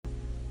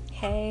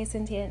Hey,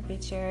 Sentient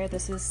Future.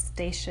 This is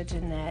Stacia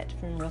Jeanette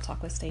from Real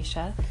Talk with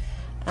Stacia.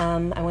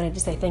 I wanted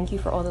to say thank you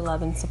for all the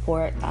love and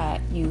support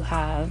that you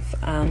have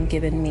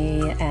given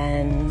me,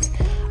 and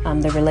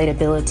the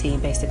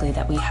relatability basically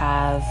that we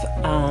have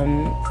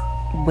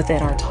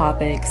within our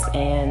topics.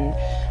 And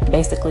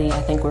basically,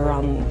 I think we're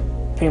on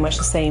pretty much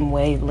the same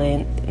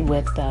wavelength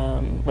with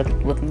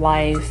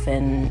life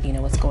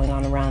and what's going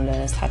on around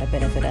us, how to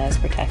benefit us,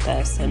 protect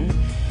us, and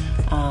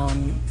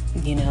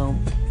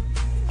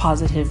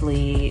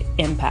positively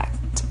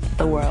impact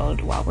the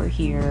world while we're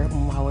here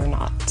and while we're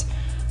not.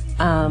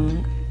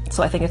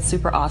 So I think it's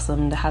super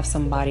awesome to have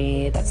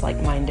somebody that's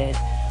like-minded,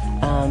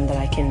 that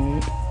I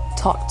can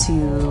talk to,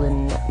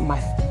 and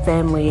my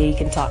family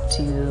can talk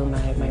to,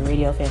 my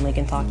radio family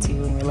can talk to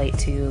and relate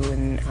to,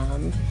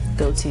 and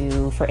go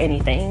to for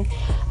anything.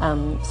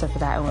 So for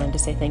that, I wanted to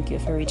say thank you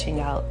for reaching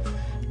out,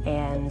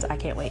 and I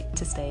can't wait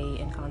to stay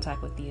in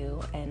contact with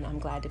you, and I'm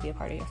glad to be a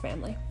part of your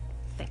family.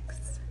 Thanks.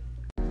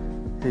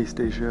 Hey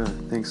Stacia,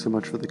 thanks so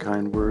much for the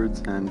kind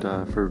words and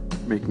for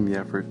making the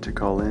effort to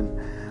call in.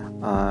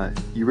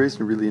 You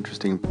raised a really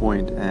interesting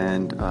point,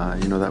 and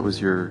that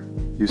was your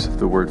use of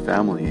the word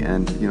family,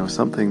 and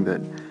something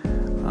that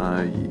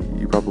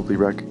you probably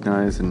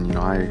recognize, and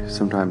I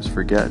sometimes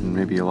forget, and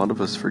maybe a lot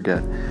of us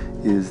forget,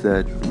 is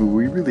that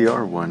we really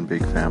are one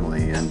big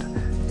family. And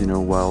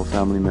while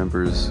family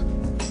members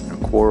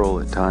quarrel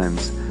at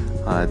times,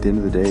 at the end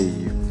of the day,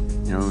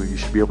 you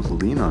should be able to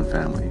lean on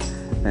family.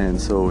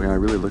 And so I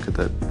really look at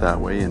that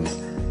way, and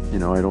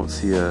I don't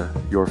see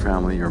your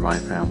family or my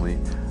family.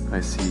 I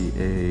see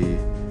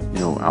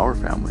our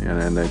family,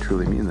 and I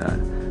truly mean that.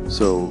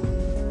 So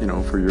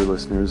for your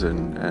listeners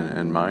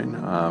and mine,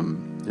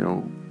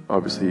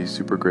 obviously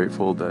super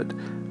grateful that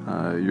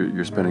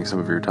you're spending some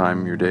of your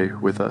time, your day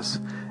with us,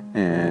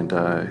 and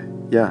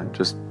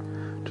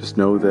just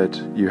know that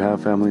you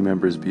have family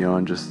members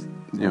beyond just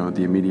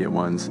the immediate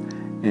ones,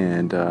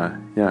 and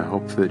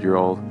hope that you're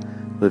all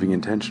living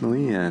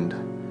intentionally and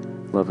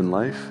loving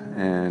life.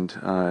 And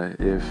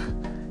if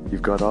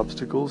you've got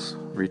obstacles,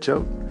 reach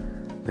out.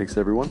 Thanks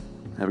everyone.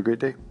 Have a great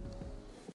day.